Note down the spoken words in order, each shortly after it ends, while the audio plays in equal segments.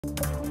From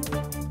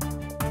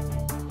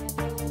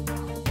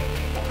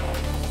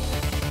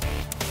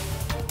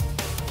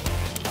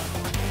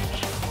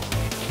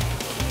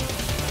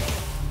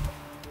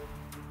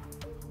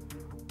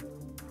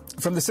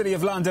the City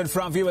of London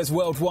for our viewers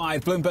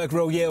worldwide, Bloomberg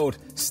Real Yield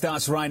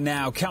starts right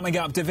now. Coming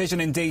up,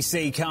 division in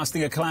DC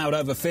casting a cloud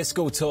over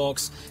fiscal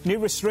talks, new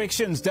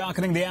restrictions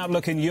darkening the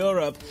outlook in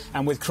Europe,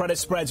 and with credit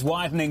spreads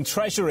widening,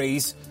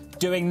 Treasuries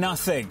doing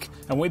nothing.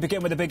 And we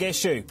begin with a big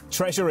issue,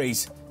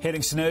 Treasuries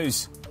hitting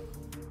snooze.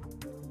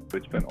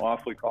 It's been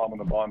awfully calm in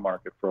the bond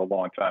market for a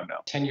long time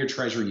now. 10-year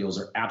Treasury yields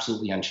are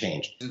absolutely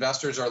unchanged.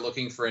 Investors are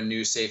looking for a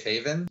new safe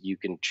haven. You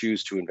can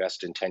choose to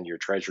invest in 10-year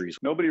Treasuries.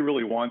 Nobody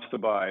really wants to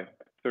buy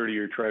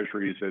 30-year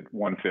Treasuries at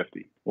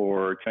 150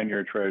 or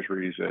 10-year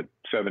Treasuries at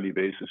 70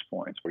 basis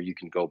points. Or you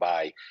can go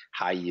buy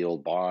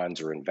high-yield bonds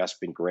or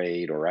investment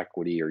grade or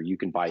equity, or you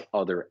can buy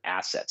other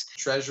assets.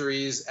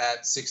 Treasuries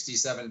at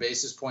 67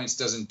 basis points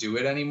doesn't do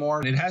it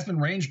anymore. It has been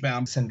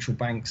range-bound. Central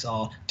banks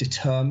are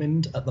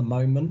determined at the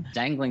moment.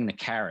 Dangling the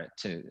carrot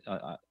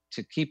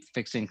to keep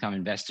fixed income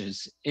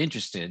investors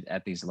interested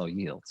at these low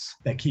yields.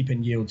 They're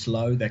keeping yields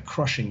low. They're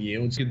crushing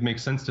yields. It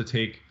makes sense to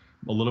take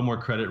a little more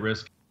credit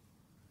risk.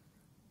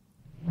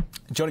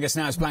 Joining us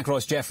now is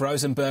BlackRock's Jeff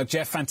Rosenberg.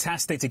 Jeff,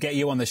 fantastic to get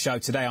you on the show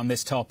today on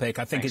this topic.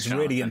 I think it's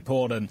really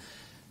important.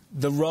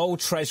 The role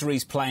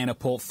Treasuries play in a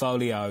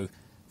portfolio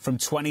from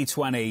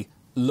 2020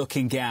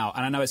 looking out.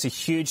 And I know it's a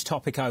huge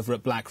topic over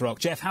at BlackRock.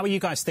 Jeff, how are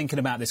you guys thinking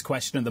about this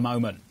question at the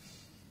moment?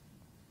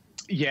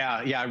 Yeah,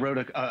 I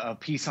wrote a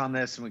piece on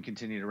this, and we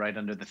continue to write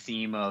under the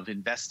theme of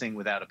investing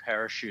without a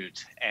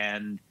parachute.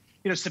 And,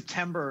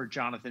 September,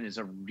 Jonathan, is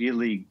a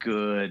really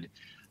good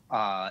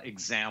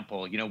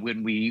example.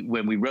 When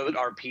we wrote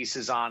our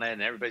pieces on it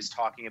and everybody's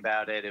talking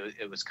about it,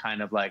 it was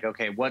kind of like,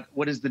 okay, what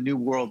does the new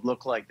world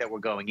look like that we're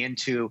going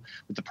into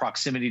with the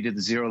proximity to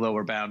the zero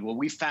lower bound? Well,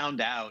 we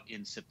found out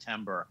in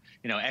September,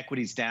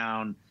 equities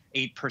down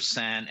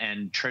 8%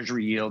 and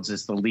Treasury yields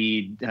is the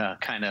lead,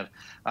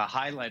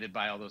 highlighted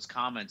by all those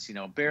comments,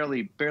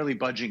 barely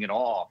budging at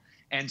all.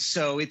 And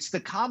so it's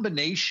the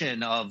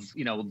combination of,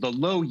 the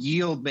low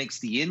yield makes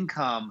the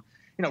income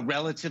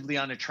relatively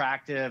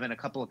unattractive, and a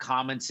couple of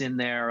comments in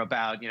there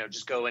about,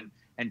 just go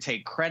and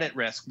take credit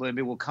risk.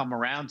 Maybe we'll come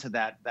around to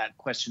that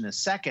question in a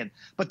second.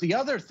 But the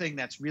other thing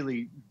that's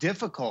really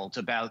difficult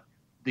about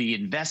the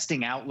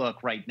investing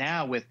outlook right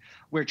now with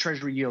where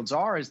Treasury yields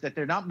are is that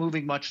they're not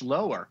moving much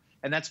lower.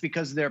 And that's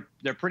because they're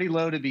pretty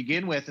low to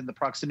begin with, and the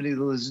proximity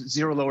to the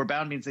zero lower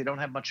bound means they don't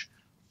have much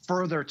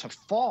further to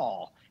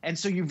fall. And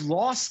so you've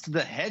lost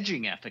the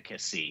hedging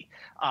efficacy.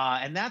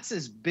 And that's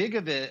as big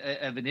of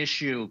an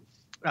issue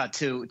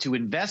to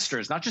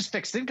investors, not just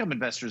fixed income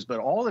investors,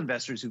 but all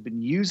investors who've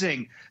been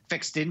using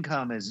fixed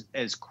income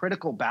as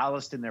critical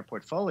ballast in their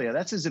portfolio.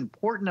 That's as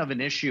important of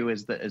an issue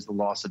as the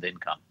loss of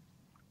income.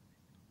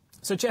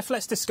 So, Jeff,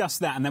 let's discuss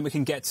that, and then we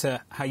can get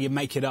to how you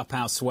make it up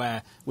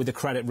elsewhere with the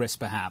credit risk,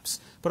 perhaps.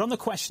 But on the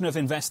question of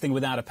investing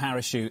without a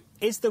parachute,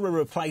 is there a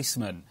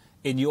replacement,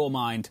 in your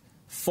mind,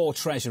 for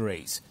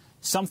Treasuries?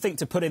 Something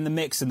to put in the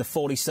mix in the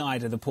 40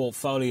 side of the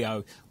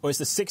portfolio, or is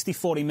the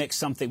 60-40 mix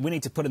something we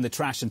need to put in the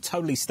trash and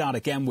totally start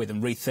again with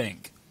and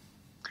rethink?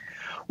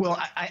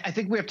 Well, I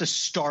think we have to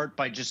start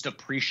by just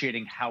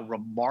appreciating how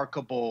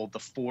remarkable the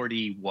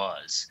 40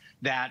 was.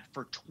 That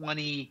for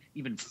 20,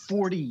 even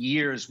 40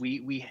 years,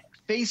 we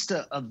faced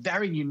a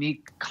very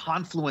unique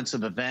confluence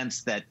of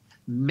events that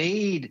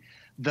made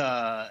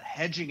the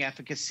hedging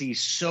efficacy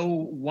so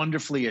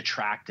wonderfully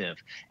attractive.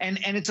 And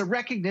it's a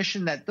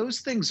recognition that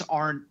those things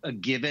aren't a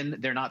given.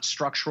 They're not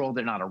structural.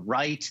 They're not a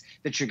right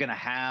that you're going to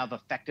have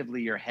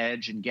effectively your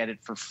hedge and get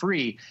it for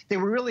free. They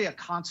were really a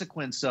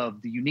consequence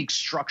of the unique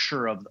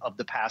structure of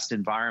the past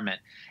environment.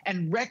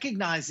 And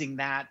recognizing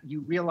that, you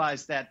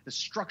realize that the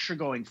structure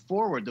going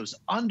forward, those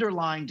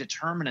underlying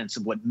determinants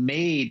of what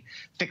made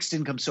fixed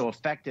income so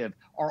effective,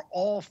 are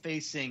all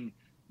facing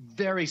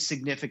very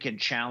significant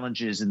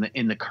challenges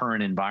in the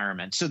current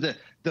environment. So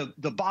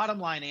the bottom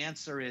line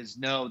answer is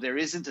no, there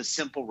isn't a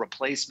simple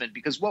replacement,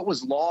 because what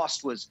was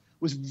lost was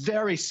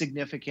very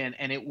significant,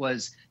 and it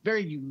was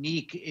very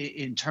unique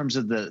in terms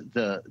of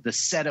the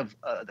set of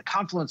the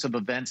confluence of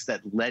events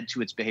that led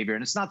to its behavior.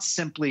 And it's not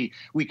simply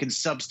we can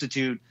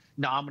substitute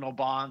nominal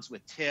bonds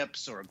with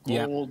tips or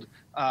gold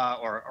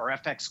or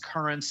FX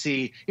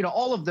currency.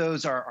 All of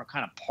those are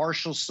kind of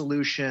partial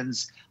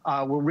solutions.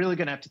 We're really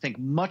going to have to think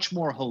much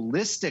more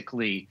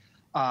holistically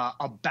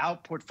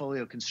about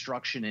portfolio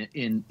construction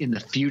in the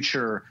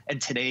future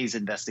and today's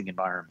investing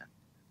environment.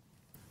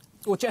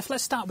 Well, Jeff,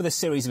 let's start with a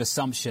series of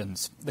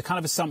assumptions, the kind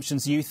of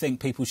assumptions you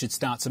think people should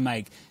start to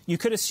make. You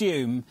could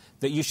assume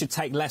that you should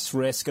take less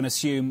risk and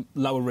assume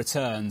lower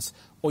returns,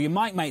 or you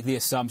might make the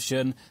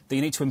assumption that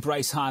you need to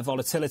embrace higher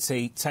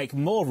volatility, take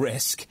more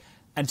risk,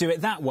 and do it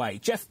that way.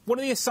 Jeff, what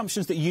are the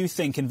assumptions that you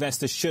think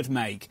investors should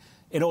make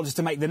in order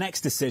to make the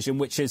next decision,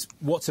 which is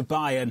what to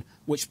buy and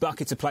which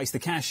bucket to place the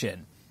cash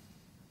in?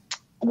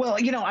 Well,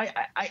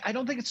 I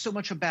don't think it's so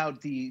much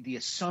about the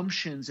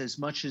assumptions as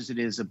much as it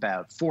is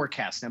about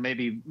forecast. Now,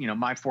 maybe,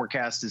 my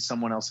forecast is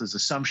someone else's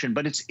assumption,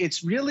 but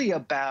it's really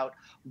about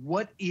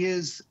what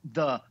is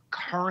the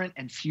current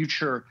and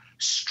future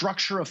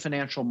structure of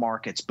financial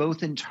markets,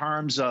 both in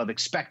terms of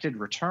expected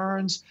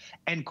returns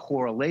and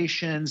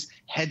correlations,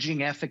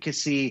 hedging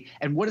efficacy,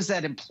 and what does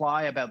that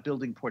imply about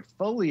building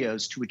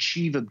portfolios to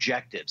achieve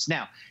objectives.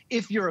 Now,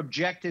 if your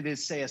objective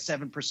is, say, a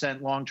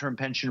 7% long-term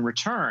pension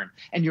return,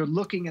 and you're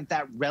looking at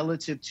that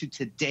relative to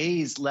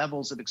today's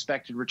levels of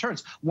expected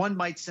returns, one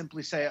might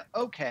simply say,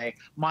 okay,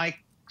 my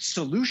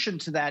solution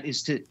to that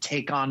is to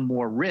take on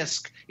more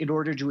risk in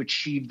order to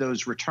achieve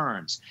those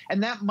returns.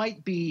 And that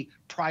might be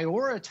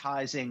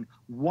prioritizing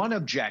one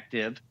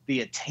objective,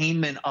 the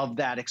attainment of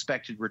that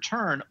expected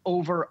return,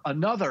 over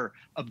another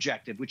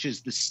objective, which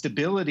is the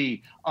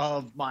stability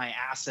of my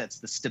assets,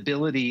 the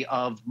stability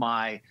of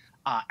my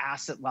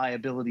asset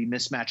liability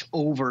mismatch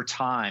over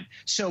time.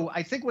 So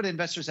I think what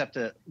investors have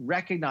to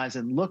recognize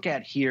and look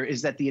at here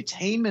is that the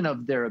attainment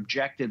of their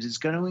objectives is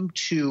going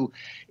to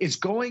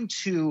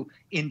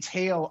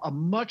entail a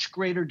much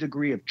greater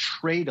degree of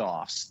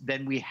trade-offs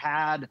than we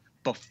had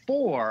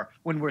before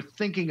when we're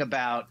thinking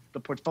about the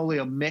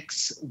portfolio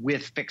mix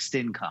with fixed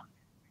income.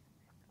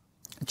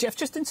 Jeff,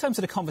 just in terms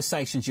of the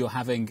conversations you're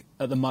having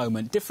at the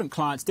moment, different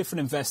clients,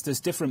 different investors,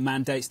 different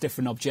mandates,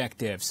 different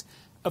objectives.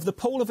 Of the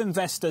pool of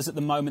investors at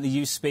the moment that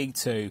you speak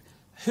to,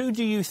 who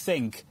do you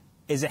think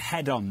is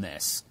ahead on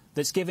this,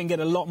 that's giving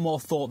it a lot more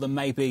thought than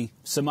maybe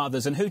some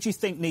others? And who do you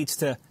think needs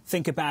to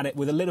think about it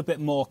with a little bit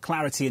more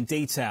clarity and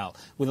detail,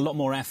 with a lot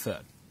more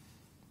effort?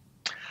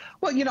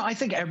 Well, I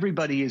think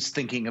everybody is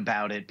thinking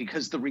about it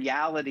because the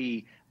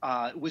reality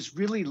was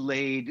really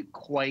laid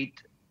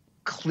quite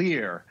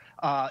clear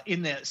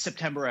in the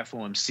September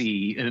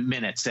FOMC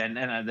minutes and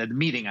the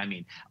meeting,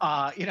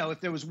 if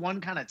there was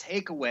one kind of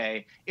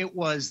takeaway, it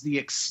was the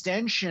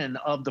extension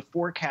of the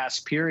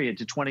forecast period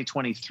to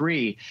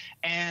 2023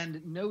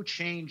 and no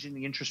change in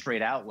the interest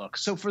rate outlook.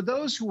 So for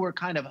those who were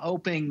kind of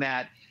hoping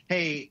that,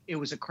 hey, it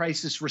was a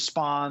crisis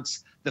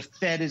response, the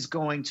Fed is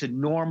going to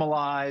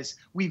normalize,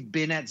 we've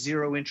been at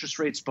zero interest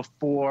rates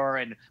before,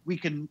 and we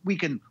can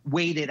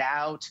wait it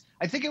out,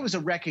 I think it was a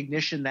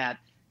recognition that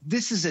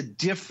this is a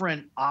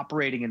different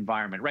operating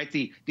environment, right?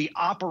 The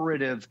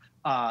operative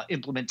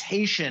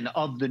implementation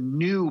of the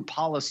new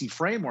policy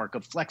framework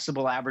of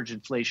flexible average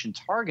inflation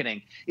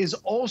targeting is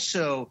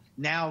also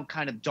now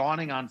kind of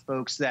dawning on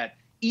folks that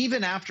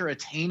even after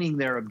attaining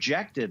their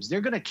objectives,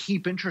 they're going to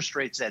keep interest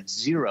rates at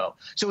zero.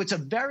 So it's a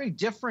very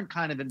different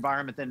kind of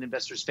environment than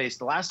investors faced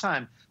the last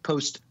time.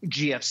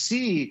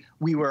 Post-GFC,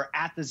 we were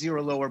at the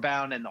zero lower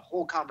bound, and the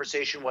whole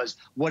conversation was,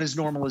 what does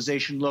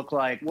normalization look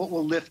like? What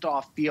will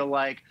liftoff feel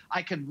like?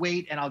 I can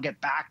wait, and I'll get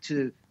back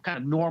to kind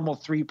of normal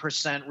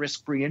 3%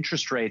 risk-free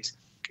interest rates.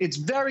 It's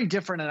very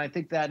different, and I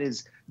think that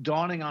is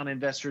dawning on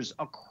investors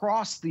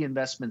across the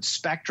investment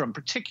spectrum,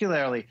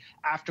 particularly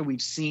after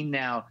we've seen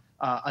now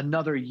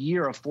another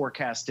year of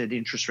forecasted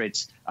interest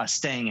rates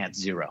staying at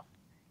zero.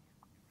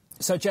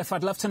 So, Jeff,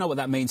 I'd love to know what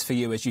that means for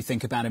you as you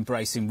think about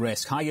embracing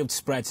risk. High-yield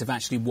spreads have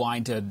actually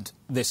widened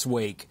this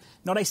week.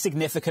 Not a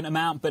significant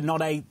amount, but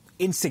not a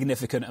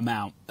insignificant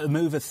amount. A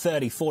move of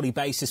 30, 40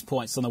 basis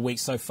points on the week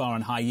so far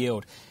on high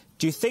yield.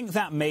 Do you think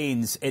that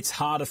means it's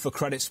harder for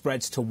credit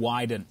spreads to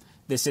widen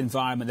this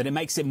environment, that it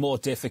makes it more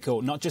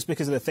difficult, not just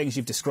because of the things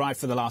you've described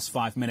for the last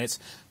 5 minutes,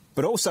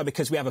 but also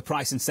because we have a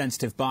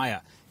price-insensitive buyer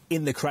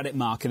in the credit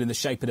market in the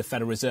shape of the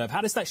Federal Reserve? How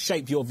does that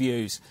shape your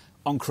views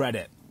on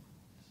credit?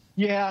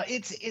 Yeah,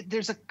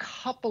 there's a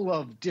couple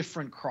of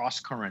different cross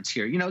currents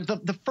here.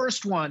 The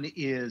first one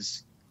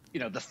is,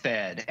 the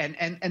Fed,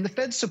 and the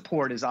Fed's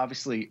support is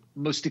obviously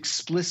most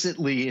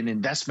explicitly in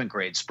investment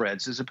grade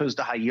spreads as opposed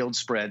to high yield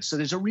spreads. So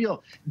there's a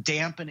real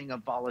dampening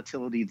of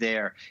volatility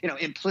there.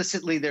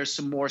 Implicitly, there's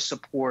some more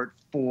support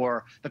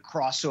for the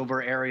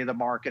crossover area of the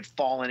market,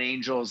 fallen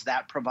angels.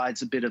 That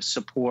provides a bit of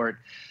support.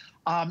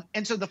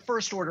 And so the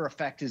first order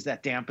effect is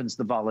that dampens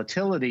the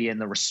volatility,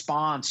 and the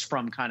response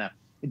from kind of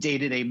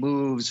day-to-day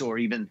moves or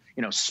even,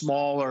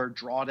 smaller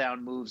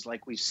drawdown moves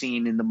like we've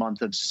seen in the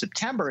month of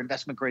September.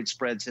 Investment grade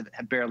spreads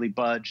have barely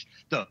budged.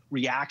 The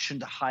reaction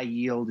to high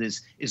yield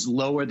is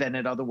lower than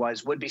it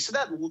otherwise would be. So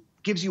that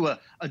gives you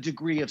a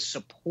degree of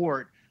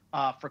support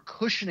for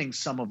cushioning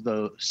some of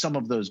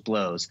those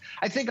blows.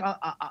 I think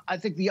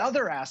the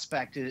other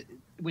aspect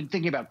when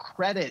thinking about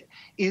credit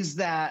is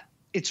that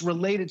it's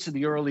related to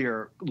the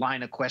earlier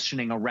line of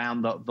questioning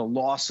around the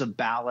loss of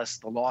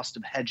ballast, the loss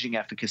of hedging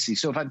efficacy.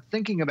 So if I'm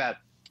thinking about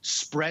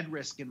spread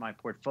risk in my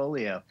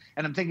portfolio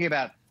and I'm thinking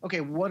about,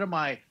 okay, what are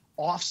my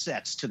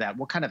offsets to that?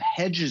 What kind of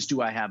hedges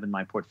do I have in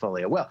my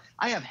portfolio? Well,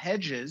 I have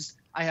hedges.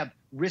 I have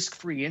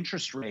risk-free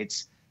interest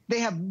rates. They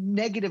have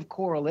negative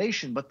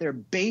correlation, but their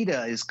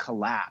beta is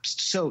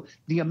collapsed. So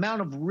the amount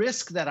of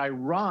risk that I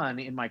run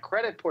in my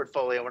credit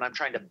portfolio when I'm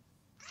trying to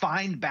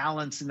find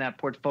balance in that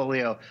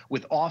portfolio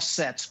with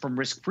offsets from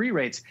risk-free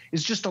rates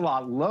is just a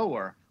lot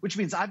lower, which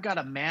means I've got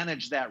to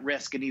manage that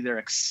risk and either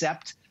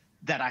accept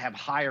that I have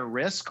higher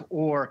risk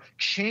or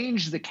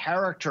change the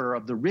character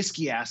of the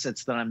risky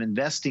assets that I'm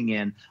investing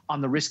in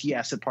on the risky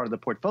asset part of the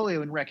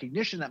portfolio in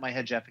recognition that my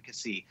hedge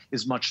efficacy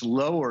is much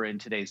lower in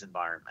today's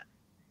environment.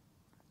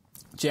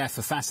 Jeff,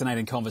 a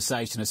fascinating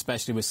conversation,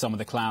 especially with some of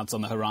the clouds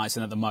on the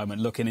horizon at the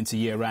moment, looking into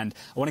year-end.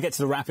 I want to get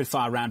to the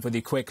rapid-fire round with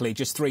you quickly.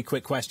 Just 3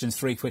 quick questions,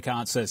 3 quick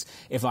answers,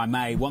 if I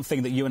may. One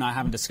thing that you and I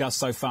haven't discussed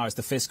so far is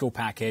the fiscal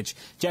package.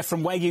 Jeff,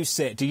 from where you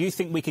sit, do you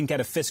think we can get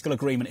a fiscal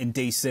agreement in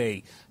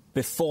D.C.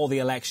 before the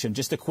election?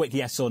 Just a quick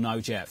yes or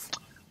no, Jeff.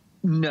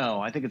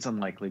 No, I think it's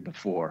unlikely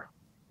before.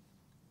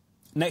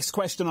 Next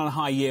question on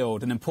high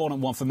yield, an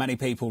important one for many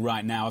people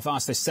right now. I've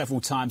asked this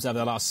several times over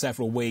the last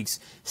several weeks.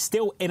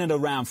 Still in and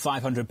around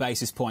 500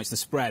 basis points, the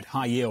spread,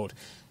 high yield.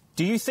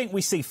 Do you think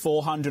we see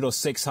 400 or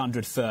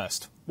 600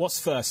 first? What's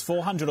first,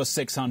 400 or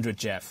 600,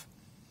 Jeff?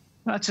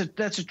 That's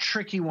a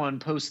tricky one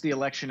post the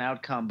election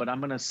outcome, but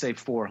I'm going to say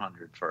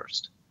 400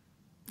 first.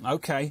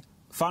 OK.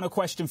 Final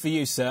question for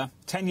you, sir.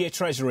 10-year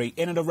Treasury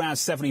in and around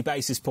 70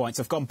 basis points.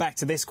 I've gone back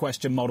to this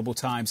question multiple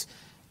times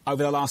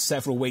over the last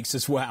several weeks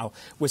as well.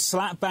 We're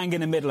slap bang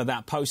in the middle of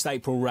that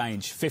post-April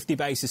range, 50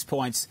 basis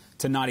points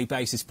to 90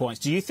 basis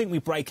points. Do you think we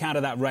break out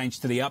of that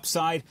range to the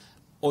upside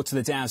or to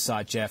the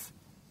downside, Jeff?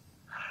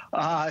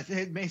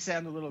 It may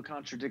sound a little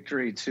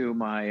contradictory to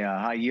my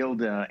high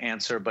yield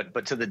answer,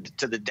 but to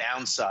the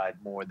downside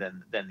more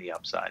than the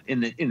upside in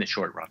the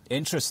short run.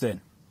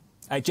 Interesting.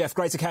 Hey, Jeff,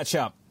 great to catch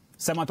up.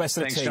 Send my best to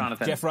the team.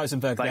 Jonathan. Jeff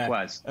Rosenberg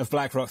Likewise. there of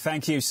BlackRock.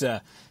 Thank you,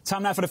 sir.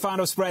 Time now for the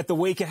final spread. The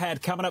week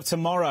ahead, coming up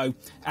tomorrow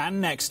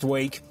and next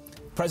week.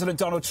 President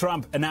Donald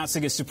Trump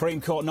announcing his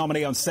Supreme Court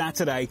nominee on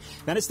Saturday.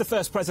 Then it's the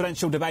first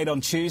presidential debate on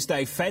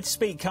Tuesday. Fed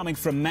speak coming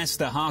from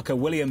Mester, Harker,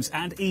 Williams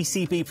and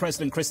ECB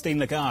President Christine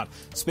Lagarde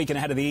speaking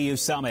ahead of the EU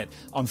summit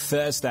on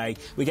Thursday.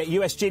 We get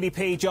US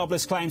GDP,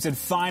 jobless claims and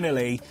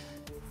finally,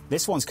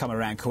 this one's come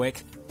around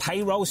quick,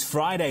 payrolls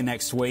Friday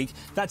next week.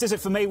 That does it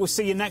for me. We'll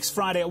see you next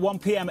Friday at 1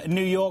 p.m.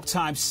 New York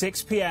time,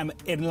 6 p.m.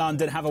 in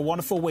London. Have a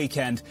wonderful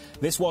weekend.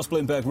 This was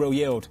Bloomberg Real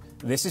Yield.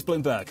 This is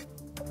Bloomberg.